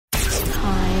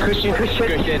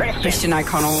Christian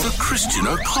O'Connell. The Christian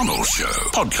O'Connell Show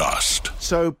podcast.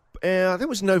 So, I think it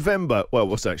was November. Well, it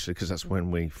was actually, because that's when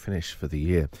we finished for the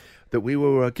year, that we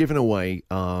were giving away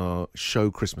our show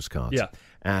Christmas cards. Yeah.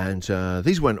 And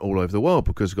these went all over the world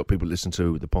because we've got people listen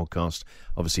to the podcast,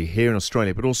 obviously here in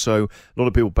Australia, but also a lot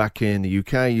of people back in the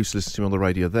UK used to listen to me on the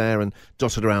radio there, and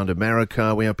dotted around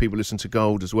America. We have people listen to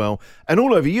Gold as well, and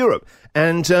all over Europe.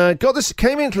 And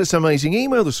came into this amazing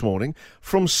email this morning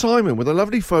from Simon with a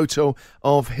lovely photo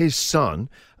of his son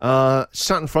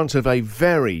sat in front of a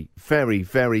very, very,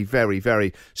 very, very,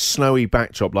 very snowy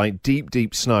backdrop, like deep,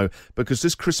 deep snow, because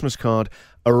this Christmas card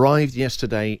arrived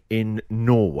yesterday in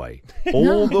Norway,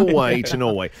 all the way to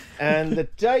Norway. And the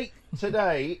date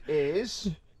today is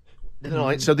the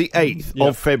 9th, so the 8th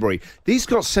of February. These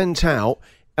got sent out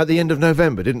at the end of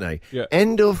November, didn't they? Yeah.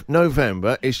 End of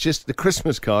November. It's just the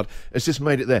Christmas card has just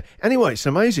made it there. Anyway, it's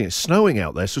amazing. It's snowing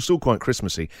out there, so it's still quite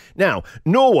Christmassy. Now,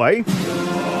 Norway.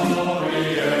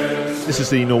 This is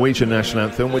the Norwegian national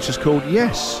anthem, which is called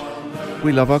Yes,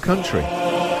 We Love Our Country.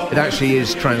 It actually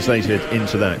is translated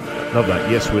into that. Love that.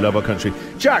 Yes, we love our country.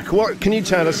 Jack, what can you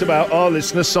tell us about our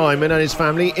listener Simon and his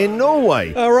family in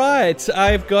Norway? All right,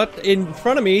 I've got in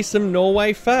front of me some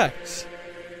Norway facts.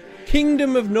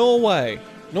 Kingdom of Norway.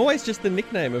 Norway's just the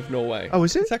nickname of Norway. Oh,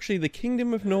 is it? It's actually the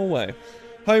Kingdom of Norway.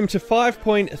 Home to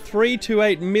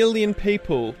 5.328 million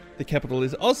people. The capital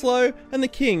is Oslo, and the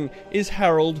king is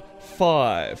Harald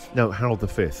V. No, Harold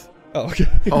V. Oh, okay.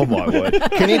 Oh, my word.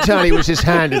 Can you tell he was his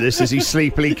hand at this as he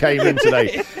sleepily came in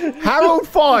today? Harold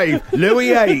V, Louis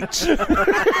VIII.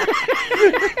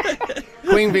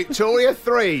 Queen Victoria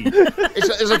III.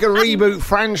 It's like a reboot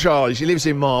franchise. He lives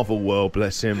in Marvel World,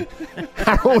 bless him.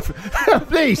 Harold,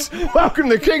 please, welcome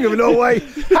the King of Norway,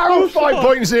 Harold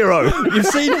 5.0. You've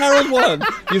seen Harold 1.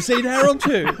 You've seen Harold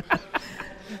 2.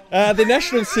 The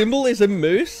national symbol is a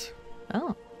moose.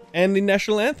 Oh. And the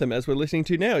national anthem, as we're listening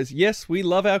to now, is Yes, We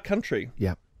Love Our Country.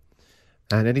 Yeah.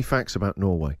 And any facts about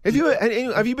Norway? Have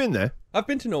you been there? I've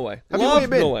been to Norway. Have you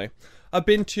been? Norway. I've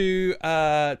been to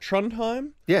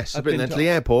Trondheim. Yes, I've been there to the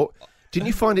airport. Didn't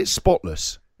you find it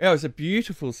spotless? Yeah, it was a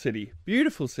beautiful city.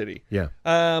 Beautiful city. Yeah.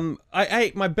 I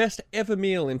ate my best ever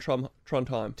meal in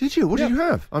Trondheim. Did you? What did you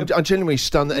have? I'm genuinely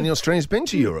stunned that any Australian's been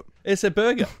to Europe. It's a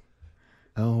burger.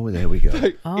 Oh, there we go.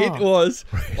 It was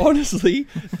honestly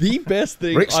the best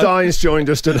thing. Rick Stein's joined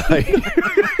us today.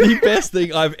 The best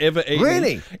thing I've ever eaten.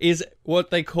 Really? Is what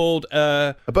they called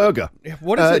a burger.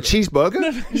 What is it?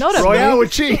 Cheeseburger? Not a Royale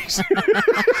with cheese.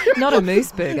 Not a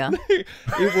moose burger. It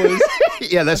was.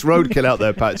 Yeah, that's roadkill out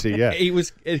there, Patsy. Yeah.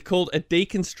 It's called a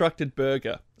deconstructed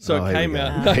burger. So it came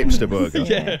out. Hipster burger.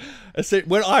 Yeah.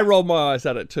 When I rolled my eyes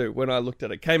at it too, when I looked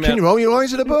at it, Can you roll your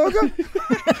eyes at a burger?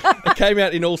 It came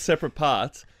out in all separate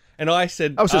parts. And I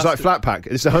said... Oh, so it's like Flat Pack.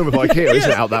 It's the home of IKEA, isn't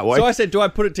it, out that way? So I said, do I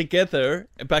put it together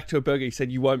back to a burger? He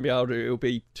said, you won't be able to. It'll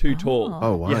be too tall.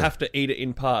 Oh, wow. You have to eat it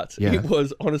in parts. Yeah. It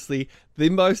was, honestly, the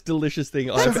most delicious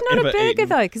thing I've ever eaten. It's not a burger,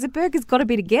 though, because a burger's got to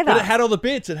be together. But it had all the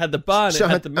bits. It had the bun, it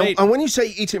had the meat. And when you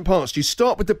say eat in parts, you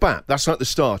start with the bat. That's like the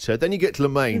starter. Then you get to the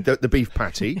main, the beef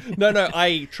patty. No,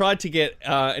 I tried to get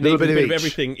an even bit of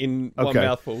everything in one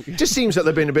mouthful. Just seems like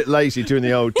they've been a bit lazy doing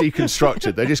the old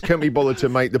deconstructed. They just can't be bothered to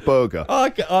make the burger.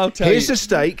 I'll tell you. Here's the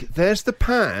steak. There's the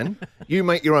pan. You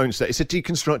make your own steak. It's a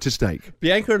deconstructed steak.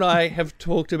 Bianca and I have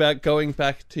talked about going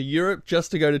back to Europe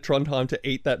just to go to Trondheim to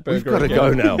eat that burger. We've got to again.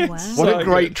 go now. Wow. What So a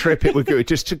great good. trip it would be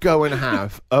just to go and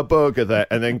have a burger there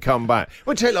and then come back. It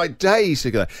would take like days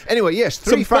to go. Anyway, yes,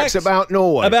 three facts about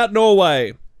Norway. About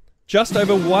Norway. Just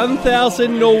over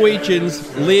 1,000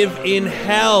 Norwegians live in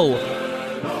Hell.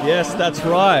 Yes, that's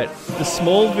right. The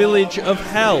small village of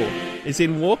Hell is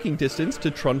in walking distance to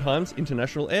Trondheim's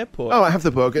International Airport. Oh, I have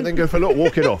the burger, then go for a look,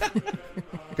 walk it off.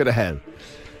 Go to hell.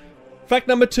 Fact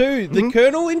number 2. The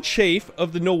Colonel-in-Chief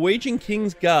of the Norwegian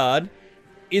King's Guard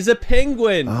is a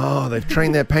penguin. Oh, they've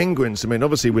trained their penguins. I mean,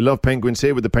 obviously we love penguins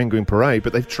here with the penguin parade,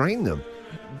 but they've trained them.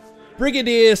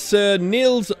 Brigadier Sir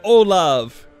Nils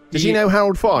Olav. Does he know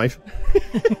Harold V?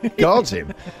 Guards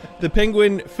him. The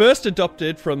penguin first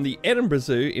adopted from the Edinburgh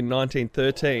Zoo in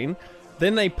 1913.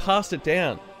 Then they passed it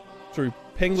down through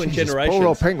penguin Jesus, generations. poor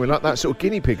old penguin, like that sort of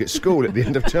guinea pig at school at the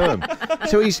end of term.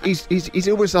 So he's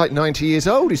always like 90 years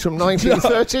old. He's from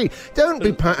 1913. Don't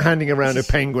be handing around a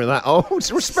penguin that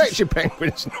old. Respect your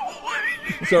penguins.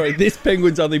 Sorry, this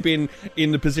penguin's only been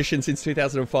in the position since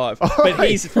 2005. Oh, but right.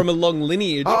 he's from a long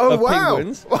lineage Oh, of wow.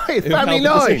 penguins. Right, who family held the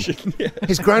line. position. Yeah.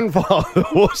 His grandfather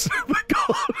was the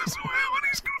guard as well, and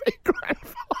his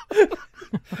great-grandfather.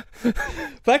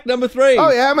 Fact number 3.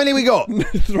 Oh, yeah, how many we got?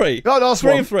 3. Oh, last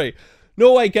Three one. of 3.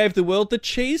 Norway gave the world the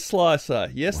cheese slicer.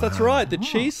 Yes, that's right. The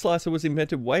cheese slicer was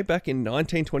invented way back in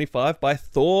 1925 by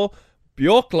Thor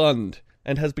Bjorklund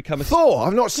and has become a... Thor?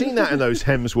 I've not seen that in those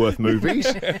Hemsworth movies.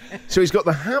 So he's got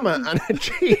the hammer and a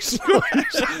cheese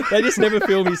slicer. They just never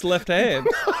film his left hand,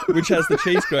 which has the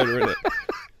cheese grater in it.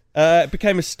 It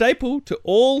became a staple to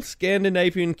all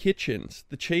Scandinavian kitchens,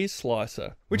 the cheese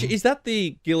slicer. Which, is that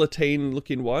the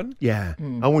guillotine-looking one? Yeah,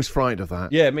 I'm always frightened of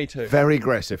that. Yeah, me too. Very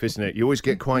aggressive, isn't it? You always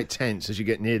get quite tense as you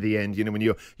get near the end, when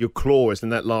your claw is in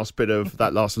that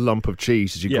last lump of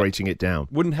cheese as you're grating it down.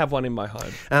 Wouldn't have one in my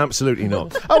home. Absolutely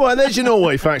not. Oh, well, there's your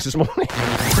Norway facts this morning. The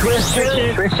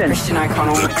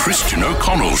Christian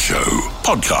O'Connell Show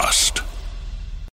podcast.